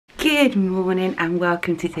Good morning and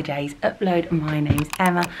welcome to today's upload. My name's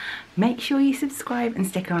Emma. Make sure you subscribe and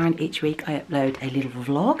stick around. Each week I upload a little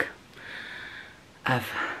vlog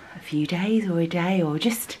of a few days or a day or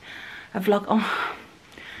just a vlog. Oh,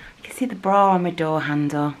 you can see the bra on my door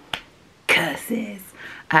handle. Curses.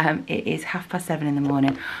 It is 7:30 in the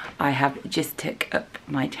morning. I have just took up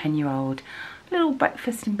my 10-year-old little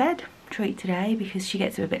breakfast in bed treat today because she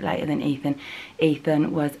gets up a bit later than Ethan.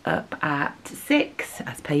 Ethan was up at 6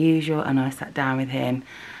 as per usual, and I sat down with him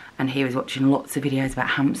and he was watching lots of videos about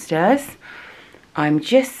hamsters. I'm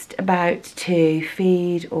just about to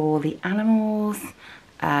feed all the animals,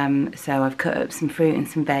 so I've cut up some fruit and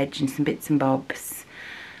some veg and some bits and bobs,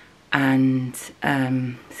 and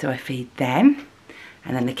so I feed them.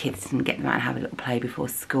 And then the kids can get them out and have a little play before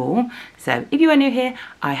school. So if you are new here,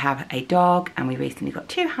 I have a dog and we recently got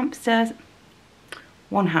 2 hamsters,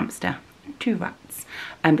 1 hamster, and 2 rats.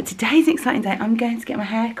 But today's an exciting day. I'm going to get my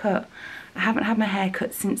hair cut. I haven't had my hair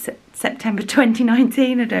cut since September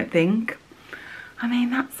 2019, I don't think. I mean,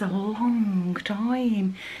 that's a long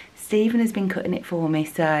time. Stephen has been cutting it for me,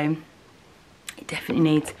 so it definitely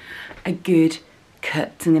needs a good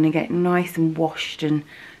cut. I'm going to get nice and washed and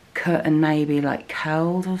cut and maybe like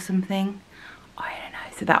curled or something. I don't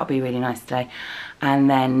know, so that'll be really nice today. And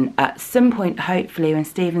then at some point, hopefully when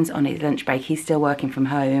Stephen's on his lunch break, he's still working from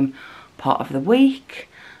home part of the week,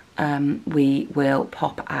 we will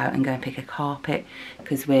pop out and go and pick a carpet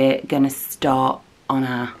because we're gonna start on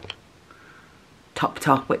our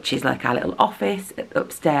top, which is like our little office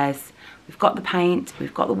upstairs. We've got the paint,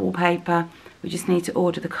 we've got the wallpaper, we just need to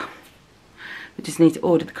order the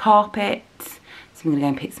carpet. So I'm going to go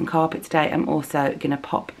and pick some carpet today. I'm also going to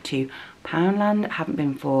pop to Poundland. I haven't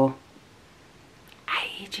been for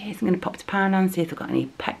ages. I'm going to pop to Poundland, see if they've got any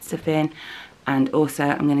pet stuff in. And also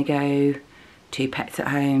I'm going to go to Pets at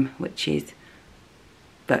Home, which is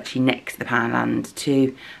virtually next to the Poundland,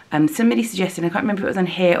 to somebody suggested, I can't remember if it was on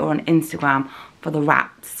here or on Instagram, for the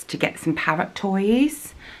rats to get some parrot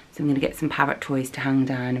toys. So I'm going to get some parrot toys to hang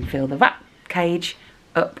down and fill the rat cage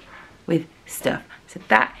up with stuff. So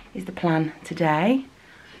that is the plan today.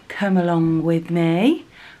 Come along with me.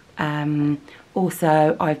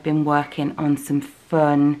 Also, I've been working on some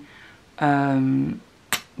fun Brummy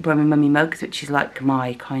Mummy mugs, which is like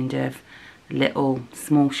my kind of little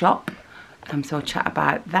small shop. So I'll chat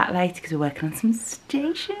about that later because we're working on some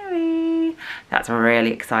stationery. That's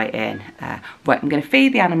really exciting. Right, I'm going to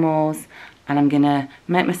feed the animals and I'm going to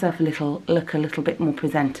make myself look a little bit more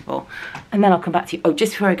presentable. And then I'll come back to you. Oh,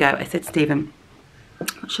 just before I go, I said to Stephen,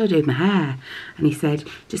 what should I do with my hair? And he said,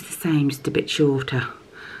 just the same, just a bit shorter.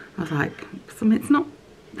 I was like, it's not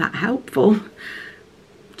that helpful.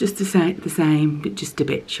 Just to say the same, but just a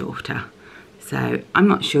bit shorter. So I'm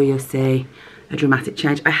not sure you'll see a dramatic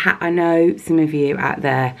change. I know some of you out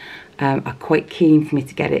there are quite keen for me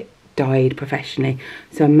to get it dyed professionally.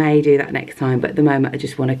 So I may do that next time. But at the moment, I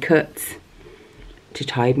just want to cut to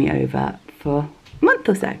tide me over for a month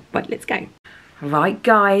or so. Right, let's go. Right,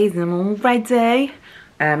 guys, I'm all ready.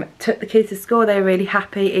 Took the kids to school, they were really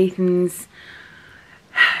happy. Ethan's,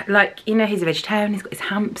 like, you know, he's a vegetarian, he's got his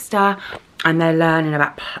hamster, and they're learning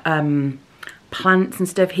about plants and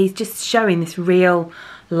stuff. He's just showing this real,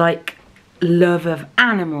 like, love of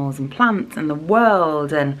animals and plants and the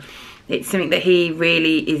world, and it's something that he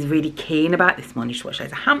really is really keen about. This morning, just watched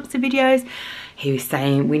loads of hamster videos. He was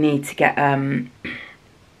saying we need to get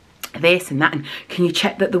this and that, and can you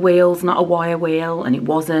check that the wheel's not a wire wheel, and it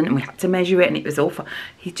wasn't, and we had to measure it and it was awful.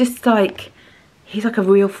 He's just like, he's like a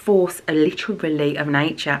real force, literally, of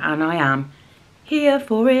nature, and I am here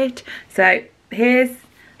for it. So here's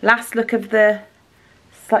last look of the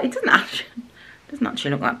it doesn't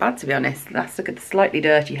actually look that bad, to be honest. Last look at the slightly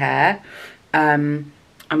dirty hair. I'm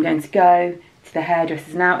going to go to the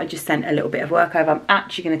hairdressers now. I just sent a little bit of work over. I'm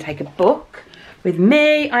actually going to take a book with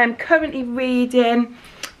me. I am currently reading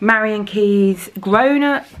Marion Key's Grown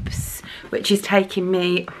Ups, which is taking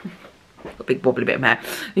me, a big wobbly bit of hair,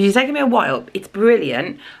 which is taking me a while. It's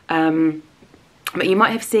brilliant. But you might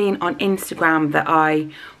have seen on Instagram that I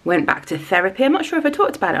went back to therapy. I'm not sure if I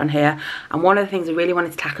talked about it on here. And one of the things I really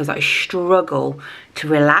wanted to tackle is that I struggle to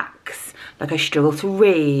relax. Like, I struggle to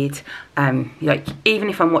read. Like, even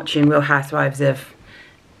if I'm watching Real Housewives of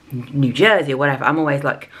New Jersey or whatever, I'm always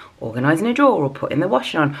like organising a drawer or putting the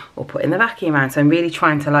washing on or putting the vacuum around. So I'm really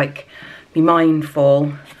trying to like be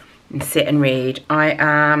mindful and sit and read. I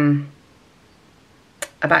am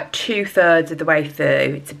about 2/3 of the way through.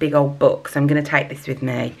 It's a big old book, so I'm going to take this with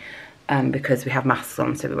me because we have masks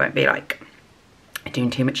on, so we won't be like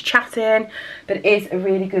doing too much chatting. But it is a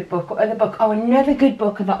really good book. What other book? Oh, another good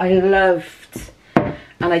book that I loved,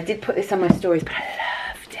 and I did put this on my stories, but I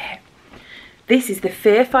loved it. This is the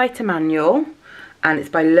Fear Fighter manual, and it's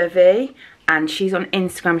by Lovey, and she's on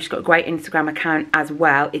Instagram. She's got a great Instagram account as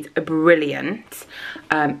well. It's brilliant.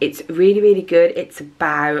 It's really, really good. It's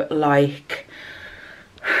about like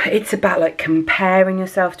comparing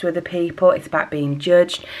yourself to other people. It's about being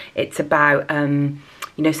judged. It's about you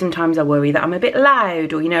know, sometimes I worry that I'm a bit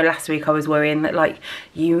loud, or, you know, last week I was worrying that like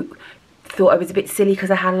you thought I was a bit silly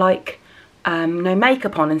because I had like no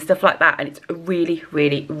makeup on and stuff like that. And it's a really,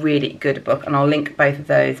 really, really good book, and I'll link both of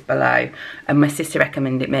those below. And my sister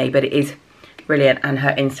recommended it me, but it is brilliant, and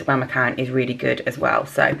her Instagram account is really good as well.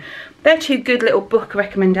 So they're two good little book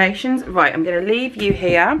recommendations. Right, I'm going to leave you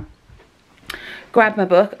here, grab my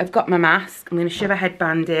book, I've got my mask, I'm going to shove a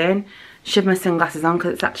headband in, shove my sunglasses on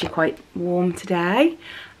because it's actually quite warm today.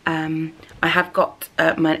 I have got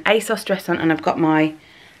my ASOS dress on, and I've got my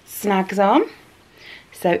snags on.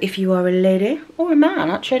 So if you are a lady or a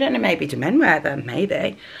man, actually I don't know, maybe do men wear them,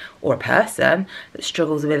 maybe, or a person that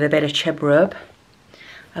struggles with a bit of chub rub.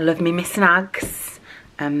 I love me my snags,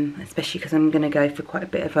 especially because I'm going to go for quite a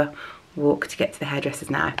bit of a walk to get to the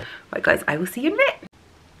hairdressers now. Right guys, I will see you in a bit.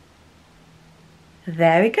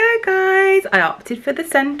 There we go guys, I opted for the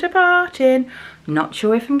centre parting. Not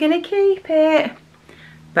sure if I'm going to keep it,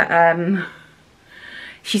 but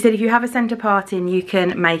she said if you have a centre parting you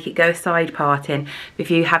can make it go side parting.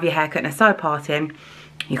 If you have your hair cut in a side parting,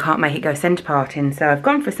 you can't make it go centre parting. So I've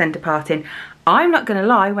gone for centre parting. I'm not going to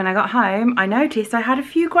lie, when I got home I noticed I had a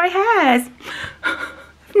few grey hairs.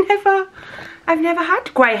 I've never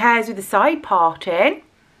had grey hairs with a side parting.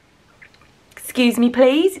 Excuse me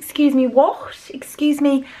please, excuse me what? Excuse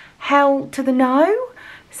me hell to the no?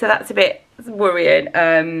 So that's a bit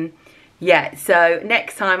worrying. Yeah, so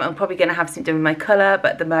next time I'm probably going to have something done with my colour,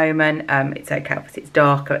 but at the moment it's okay because it's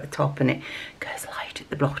darker at the top and it goes light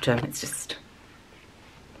at the bottom. It's just,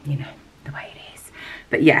 you know, the way it is.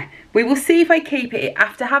 But yeah, we will see if I keep it.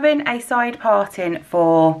 After having a side parting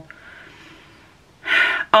for,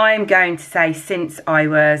 I'm going to say since I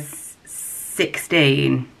was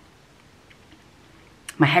 16,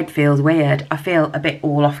 my head feels weird. I feel a bit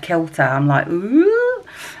all off kilter. I'm like, ooh.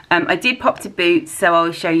 I did pop to Boots, so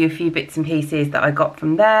I'll show you a few bits and pieces that I got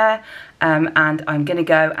from there. And I'm going to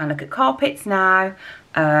go and look at carpets now.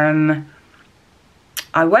 I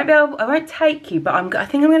won't take you, but I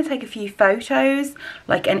think I'm going to take a few photos,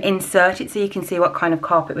 like, and insert it so you can see what kind of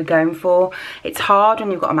carpet we're going for. It's hard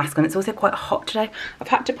when you've got a mask on. It's also quite hot today. I've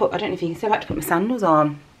had to put, I don't know if you can see, I've had to put my sandals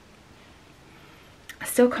on. I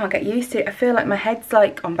still can't get used to it. I feel like my head's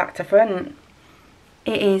like on back to front.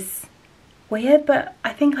 It is weird, but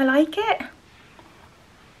I think I like it.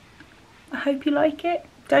 I hope you like it.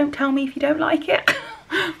 Don't tell me if you don't like it.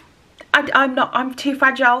 I'm too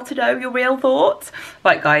fragile to know your real thoughts.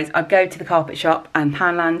 Right guys, I'll go to the carpet shop and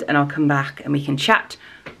Poundland and I'll come back and we can chat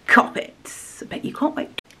carpets. I bet you can't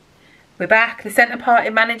wait. We're back. The centre party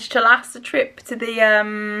managed to last a trip to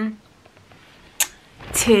the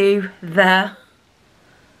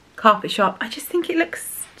carpet shop. I just think it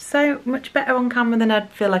looks so much better on camera than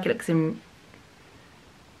I'd feel like it looks in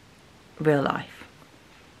real life.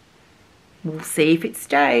 We'll see if it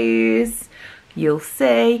stays. You'll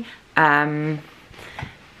see. But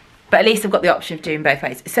at least I've got the option of doing both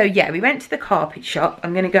ways. So yeah, we went to the carpet shop.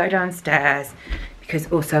 I'm going to go downstairs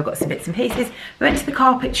because also I've got some bits and pieces. We went to the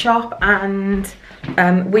carpet shop and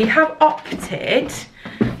we have opted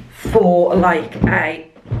for like a,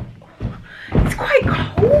 it's quite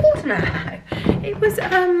cold now. It was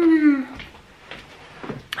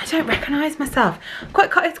I don't recognise myself. It's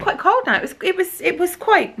quite cold now. It was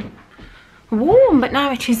quite warm, but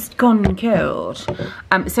now it is gone and cooled.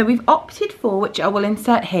 So we've opted for, which I will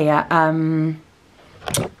insert here,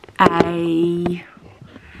 a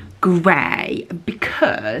grey,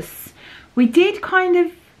 because we did kind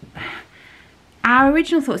of, our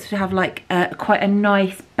original thoughts to have like quite a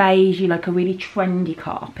nice beigey, like a really trendy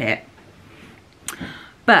carpet.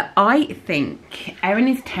 But I think, Erin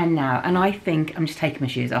is 10 now, and I think, I'm just taking my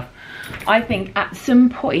shoes off. I think at some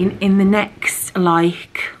point in the next,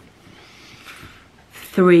 like,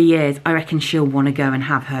 3 years, I reckon she'll want to go and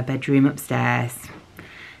have her bedroom upstairs.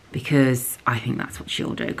 Because I think that's what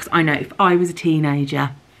she'll do. Because I know if I was a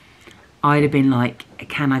teenager, I'd have been like,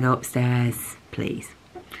 can I go upstairs, please?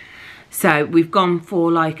 So we've gone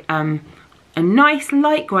for like a nice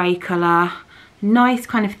light grey colour. Nice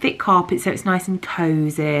kind of thick carpet so it's nice and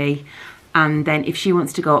cozy, and then if she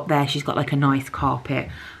wants to go up there she's got like a nice carpet.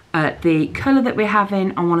 The colour that we're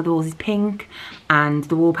having on one of the walls is pink, and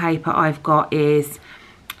the wallpaper I've got is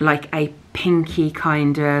like a pinky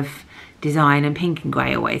kind of design, and pink and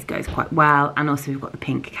grey always goes quite well. And also we've got the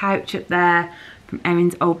pink couch up there from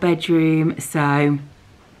Erin's old bedroom, so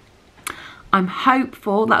I'm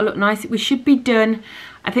hopeful that'll look nice. We should be done.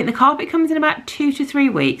 I think the carpet comes in about 2 to 3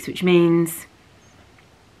 weeks, which means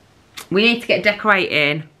we need to get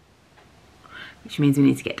decorating. Which means we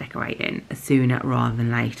need to get decorating sooner rather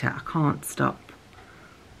than later. I can't stop.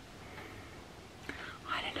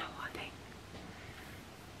 I don't know what I think.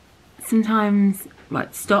 Sometimes,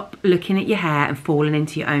 like, stop looking at your hair and falling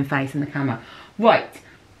into your own face in the camera. Right,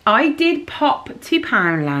 I did pop to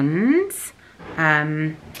Poundland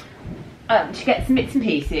to get some bits and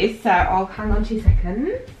pieces, so I'll hang on 2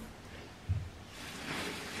 seconds.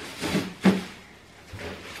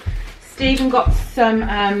 Stephen got some,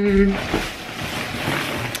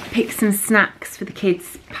 picked some snacks for the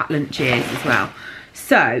kids' packed lunches as well.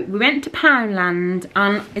 So we went to Poundland,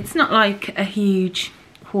 and it's not like a huge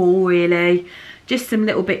haul really, just some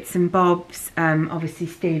little bits and bobs. Obviously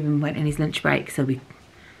Stephen went in his lunch break, so we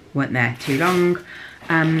weren't there too long.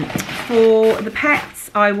 For the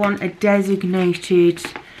pets, I want a designated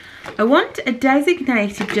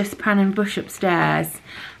dustpan and brush upstairs.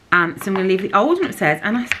 So I'm going to leave the old one upstairs.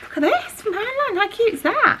 And look at this from Poundland, how cute is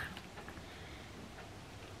that?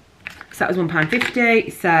 So that was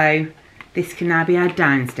 £1.50, so this can now be our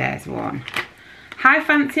downstairs one. How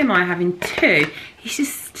fancy am I having 2? It's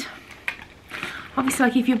just, obviously,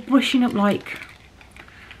 like if you're brushing up like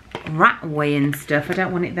rat wee and stuff, I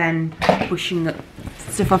don't want it then pushing up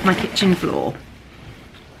stuff off my kitchen floor.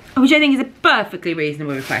 Which I think is a perfectly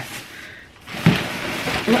reasonable request.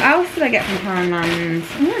 What else did I get from Poundland?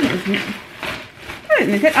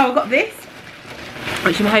 Oh, I got this,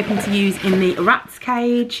 which I'm hoping to use in the rat's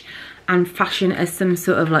cage and fashion as some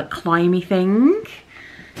sort of like climby thing.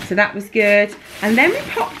 So that was good. And then we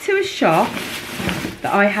popped to a shop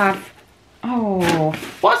that I have. Oh,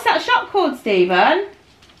 what's that shop called, Stephen?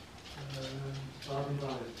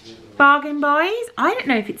 Bargain Buys. I don't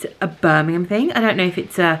know if it's a Birmingham thing. I don't know if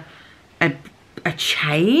it's a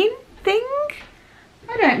chain thing.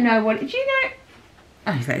 I don't know what. Do you know?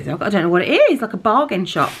 I don't know what it is. Like a bargain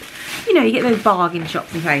shop. You know, you get those bargain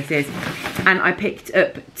shops and places. And I picked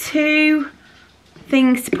up 2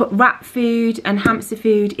 things to put rat food and hamster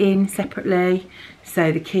food in separately,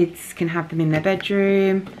 so the kids can have them in their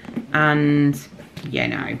bedroom. And you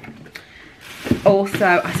know,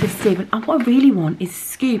 also I said to Stephen, oh, what I really want is a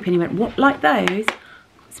scoop, and he went, what, like those?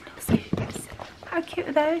 Some little scoops. How cute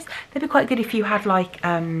are those? They'd be quite good if you had like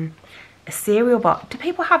a cereal bar. Do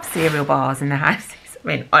people have cereal bars in their houses? I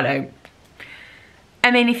mean, I don't. I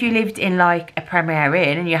mean, if you lived in like a Premier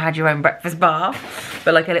Inn and you had your own breakfast bar,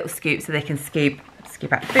 but like a little scoop so they can scoop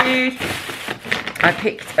out food. I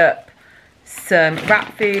picked up some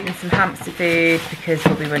rat food and some hamster food because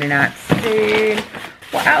we'll be running out soon.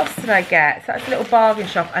 What else did I get? So that's a little bargain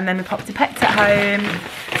shop, and then we popped to Pets at Home,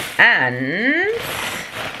 and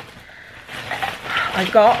I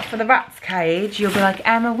got for the rat's cage. You'll be like,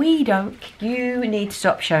 Emma, you need to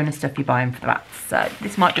stop showing us stuff you're buying for the rats. So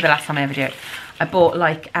this might be the last time I ever do it. I bought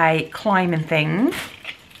like a climbing thing,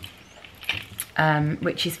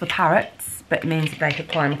 which is for parrots, but it means that they could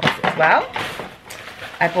climb across it as well.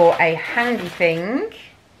 I bought a handy thing,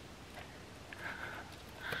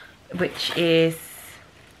 which is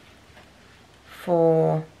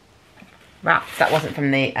for rats. That wasn't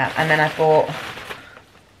from the, and then I bought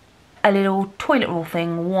a little toilet roll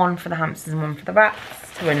thing, one for the hamsters and one for the rats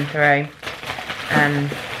to run through.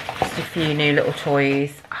 Just a few new little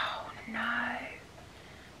toys.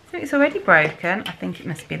 So it's already broken. I think it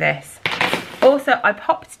must be this. Also, I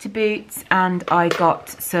popped to Boots and I got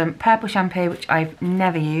some purple shampoo, which I've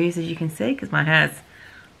never used, as you can see, because my hair's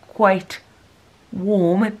quite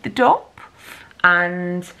warm at the top.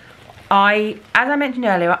 And as I mentioned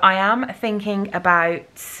earlier, I am thinking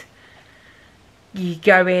about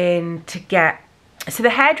going to get, so the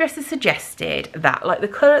hairdresser suggested that like the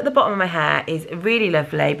colour at the bottom of my hair is really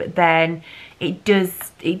lovely, but then it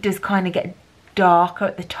does kind of get darker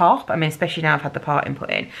at the top. I mean, especially now I've had the parting put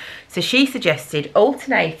in. So she suggested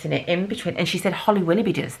alternating it in between, and she said Holly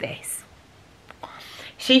Willoughby does this.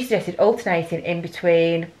 She suggested alternating in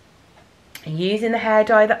between using the hair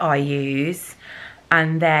dye that I use,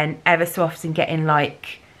 and then ever so often getting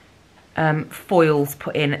like foils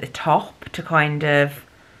put in at the top to kind of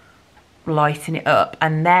lighten it up.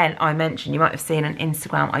 And then I mentioned, you might have seen on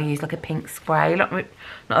Instagram, I used like a pink spray not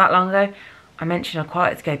that long ago. I mentioned I'd quite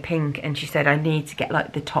like to go pink, and she said I need to get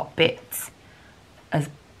like the top bits as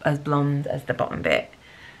blonde as the bottom bit.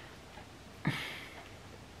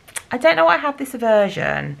 I don't know why I have this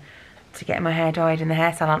aversion to getting my hair dyed in the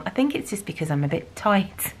hair salon. I think it's just because I'm a bit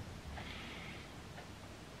tight.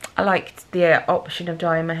 I liked the option of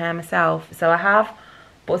dyeing my hair myself. So I have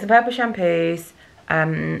bought some purple shampoos,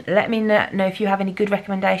 Let me know if you have any good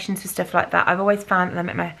recommendations for stuff like that. I've always found that they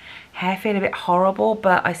make my hair feel a bit horrible,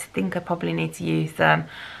 but I think I probably need to use them.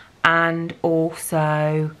 And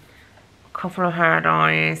also a couple of hair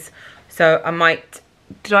dyes. So I might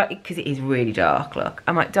dye, because it is really dark, look.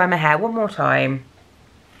 I might dye my hair one more time.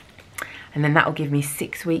 And then that'll give me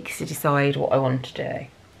 6 weeks to decide what I want to do.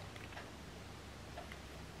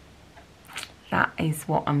 That is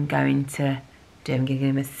what I'm going to do. I'm going to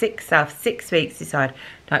give myself 6 weeks to decide.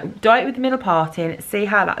 Dye it with the middle part in, see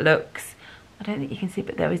how that looks. I don't think you can see,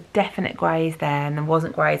 but there was definite greys there, and there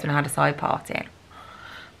wasn't greys when I had a side part in.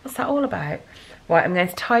 What's that all about? Right, I'm going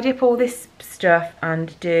to tidy up all this stuff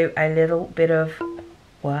and do a little bit of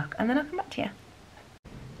work, and then I'll come back to you.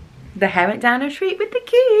 The hair went down a treat with the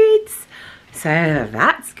kids, so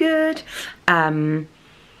that's good.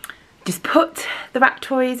 Just put the rat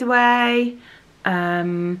toys away.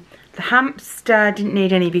 The hamster didn't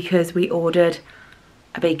need any because we ordered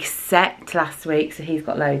a big set last week, so he's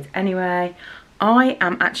got loads anyway. I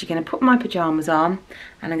am actually going to put my pyjamas on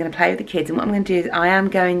and I'm going to play with the kids, and what I'm going to do is I am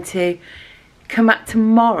going to come back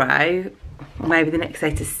tomorrow, or maybe the next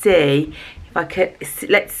day, to see if I could,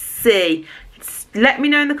 let's see, let me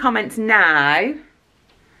know in the comments now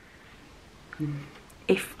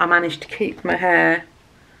if I managed to keep my hair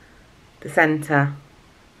the centre.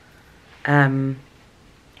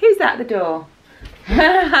 Who's that at the door?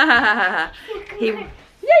 Yeah, you can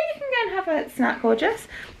go and have a snack, gorgeous.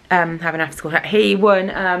 Have an after school. He won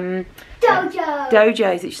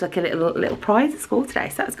Dojos, which is like a little prize at school today,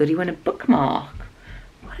 so that's good. He won a bookmark.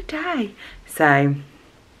 What a day. So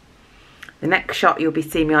the next shot you'll be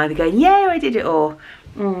seeing me either go, yeah, I did it, or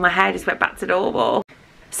my hair just went back to normal.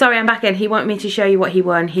 Sorry, I'm back in. He wanted me to show you what he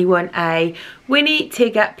won. He won a Winnie,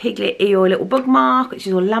 Tigger, Piglet, Eeyore little bookmark, which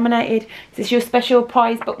is all laminated. Is this your special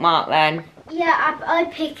prize bookmark then? Yeah, I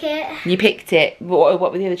pick it. You picked it. What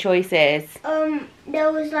were the other choices? There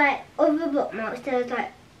was like other bookmarks. There was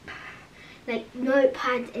like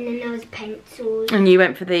notepads, and then there was pencils. And you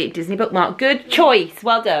went for the Disney bookmark. Good choice.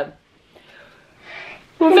 Well done.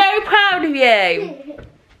 We're very proud of you.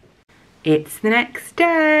 It's the next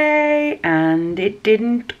day and it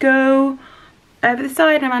didn't go over the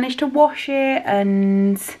side. I managed to wash it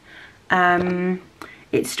and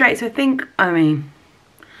it's straight. So I think, I mean,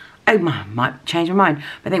 I might change my mind.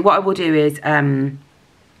 But I think what I will do is I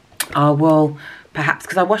will perhaps,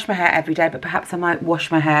 because I wash my hair every day, but perhaps I might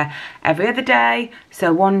wash my hair every other day.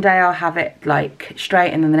 So one day I'll have it like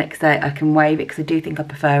straight, and then the next day I can wave it, because I do think I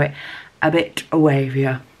prefer it a bit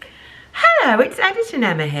wavier. Hello, it's Editor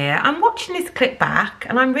Emma here. I'm watching this clip back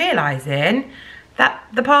and I'm realising that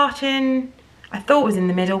the part in, I thought was in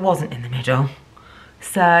the middle, wasn't in the middle.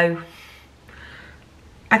 So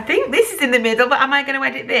I think this is in the middle, but am I going to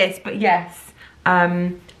edit this? But yes,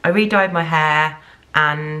 I re-dyed my hair,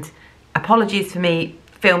 and apologies for me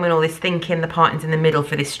filming all this thinking the parting's in the middle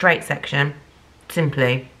for this straight section.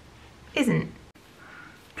 Simply isn't.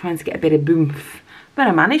 Trying to get a bit of boomph. But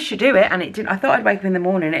I managed to do it, and it didn't. I thought I'd wake up in the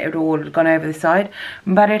morning and it had all gone over the side,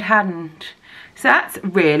 but it hadn't. So that's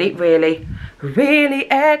really, really, really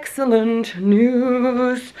excellent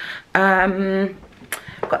news.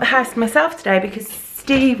 Got the house to myself today because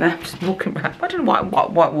Stephen, I'm just walking around. I don't know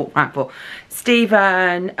what I walk around for.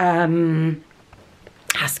 Stephen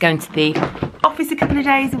has to go into the office a couple of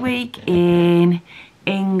days a week in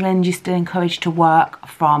England, just to encourage to work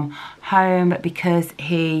from home, but because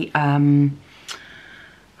he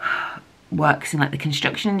works in like the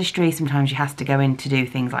construction industry, sometimes he has to go in to do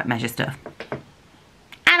things like measure stuff.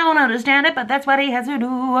 I don't understand it, but that's what he has to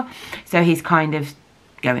do. So he's kind of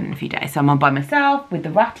going in a few days. So I'm on by myself with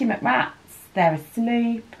the ratty McRats. They're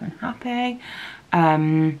asleep and happy.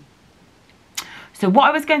 So what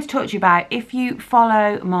I was going to talk to you about, if you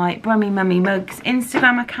follow my Brummy Mummy Mugs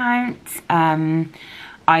Instagram account,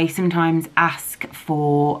 I sometimes ask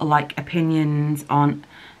for like opinions on,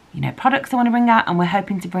 you know, products I want to bring out, and we're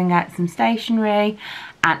hoping to bring out some stationery.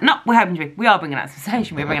 And not we're hoping to, we are bringing out some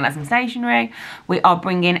stationery. We're bringing out some stationery. We are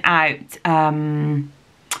bringing out a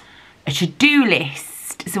to-do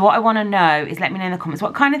list. So what I want to know is, let me know in the comments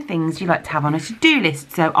what kind of things you like to have on a to-do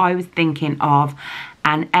list. So I was thinking of,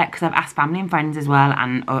 and because I've asked family and friends as well,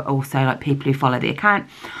 and also like people who follow the account,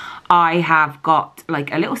 I have got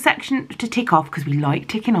like a little section to tick off, because we like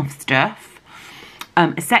ticking off stuff.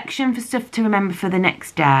 A section for stuff to remember for the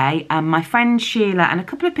next day. My friend Sheila and a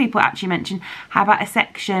couple of people actually mentioned, how about a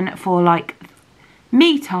section for like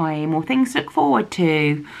me time or things to look forward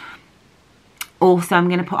to. Also, I'm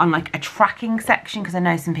going to put on like a tracking section, because I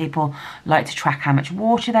know some people like to track how much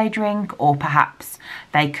water they drink, or perhaps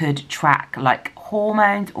they could track like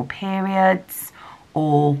hormones or periods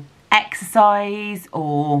or exercise,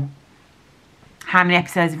 or how many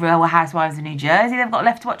episodes of Real Housewives of New Jersey they've got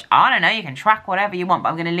left to watch. I don't know, you can track whatever you want, but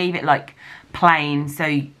I'm going to leave it like plain, so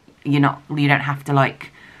you don't have to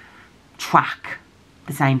like track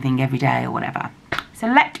the same thing every day or whatever. So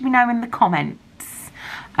let me know in the comments.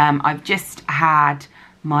 I've just had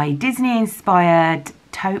my Disney inspired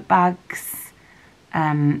tote bags.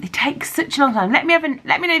 It takes such a long time. Let me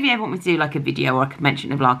know if you ever want me to do like a video, or I could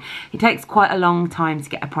mention a vlog. It takes quite a long time to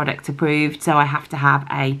get a product approved, so I have to have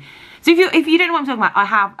so if you don't know what I'm talking about, I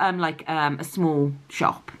have a small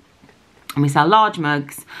shop and we sell large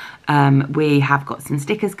mugs. We have got some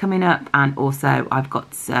stickers coming up, and also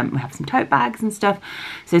we have some tote bags and stuff.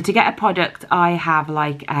 So to get a product, I have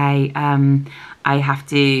like I have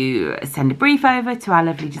to send a brief over to our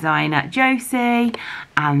lovely designer Josie,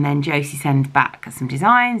 and then Josie sends back some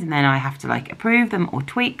designs, and then I have to like approve them or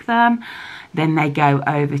tweak them. Then they go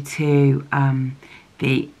over to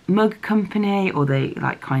the mug company, or the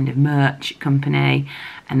like kind of merch company,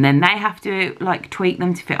 and then they have to like tweak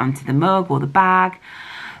them to fit onto the mug or the bag.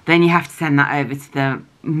 Then you have to send that over to the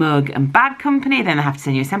mug and bag company. Then they have to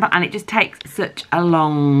send you a sample, and it just takes such a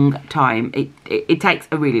long time. It takes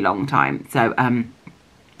a really long time. So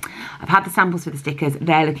I've had the samples for the stickers.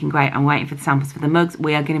 They're looking great. I'm waiting for the samples for the mugs.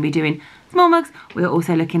 We are going to be doing small mugs. We're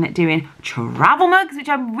also looking at doing travel mugs, which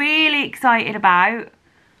I'm really excited about.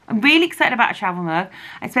 I'm really excited about a travel mug,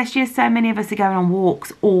 especially as so many of us are going on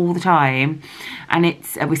walks all the time, and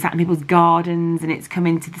we're sat in people's gardens, and it's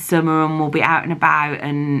coming to the summer, and we'll be out and about,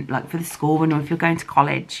 and like for the school run, or if you're going to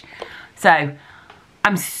college. So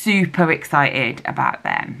I'm super excited about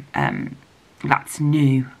them. That's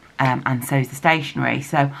new, and so is the stationery.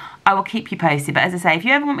 So I will keep you posted. But as I say, if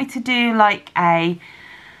you ever want me to do like a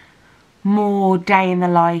more day in the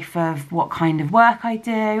life of what kind of work I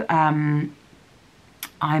do,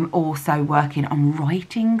 I'm also working on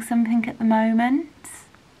writing something at the moment.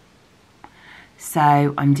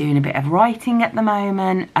 So I'm doing a bit of writing at the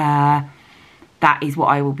moment. That is what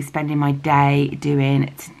I will be spending my day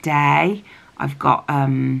doing today. I've got a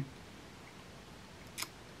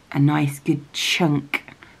nice good chunk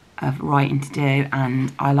of writing to do,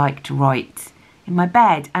 and I like to write in my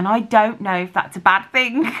bed, and I don't know if that's a bad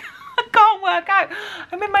thing. I can't work out.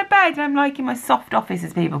 I'm in my bed and I'm like in my soft office,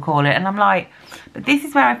 as people call it, and I'm like, but this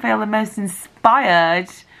is where I feel the most inspired.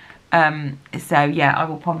 So yeah,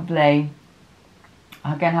 I'll go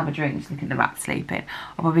and have a drink. Just look at the rat sleeping.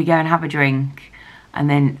 I'll probably go and have a drink and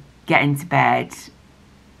then get into bed,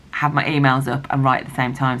 have my emails up and write at the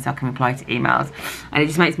same time, so I can reply to emails. And it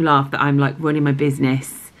just makes me laugh that I'm like running my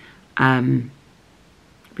business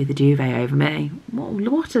with a duvet over me.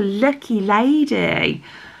 What a lucky lady.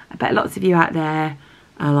 I bet lots of you out there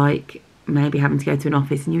are like maybe having to go to an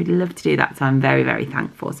office, and you would love to do that, so I'm very, very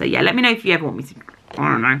thankful. So yeah, let me know if you ever want me to,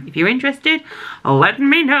 I don't know, if you're interested, let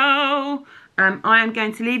me know. I am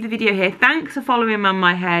going to leave the video here. Thanks for following me on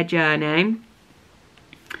my hair journey.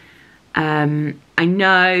 I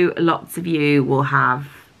know lots of you will have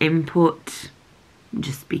input.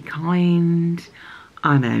 Just be kind.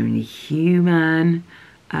 I'm only human.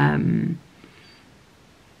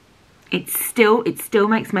 It still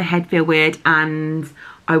makes my head feel weird, and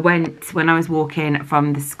when I was walking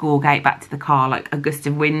from the school gate back to the car, like a gust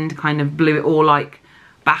of wind kind of blew it all like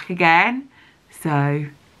back again. So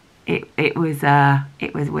it was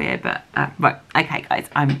weird, but right, okay guys,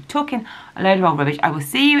 I'm talking a load of old rubbish. I will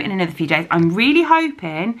see you in another few days. I'm really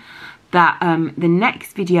hoping that the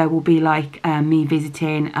next video will be like me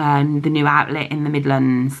visiting the new outlet in the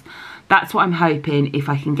Midlands. That's what I'm hoping, if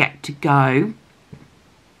I can get to go.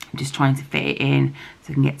 I'm just trying to fit it in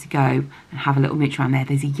so I can get to go and have a little mooch around there.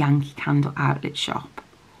 There's a Yankee Candle outlet shop.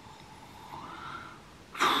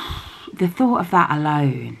 The thought of that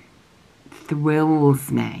alone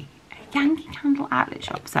thrills me. A Yankee Candle outlet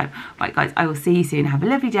shop. So, right guys, I will see you soon. Have a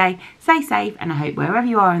lovely day. Stay safe, and I hope wherever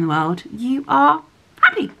you are in the world, you are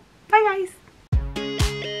happy. Bye guys.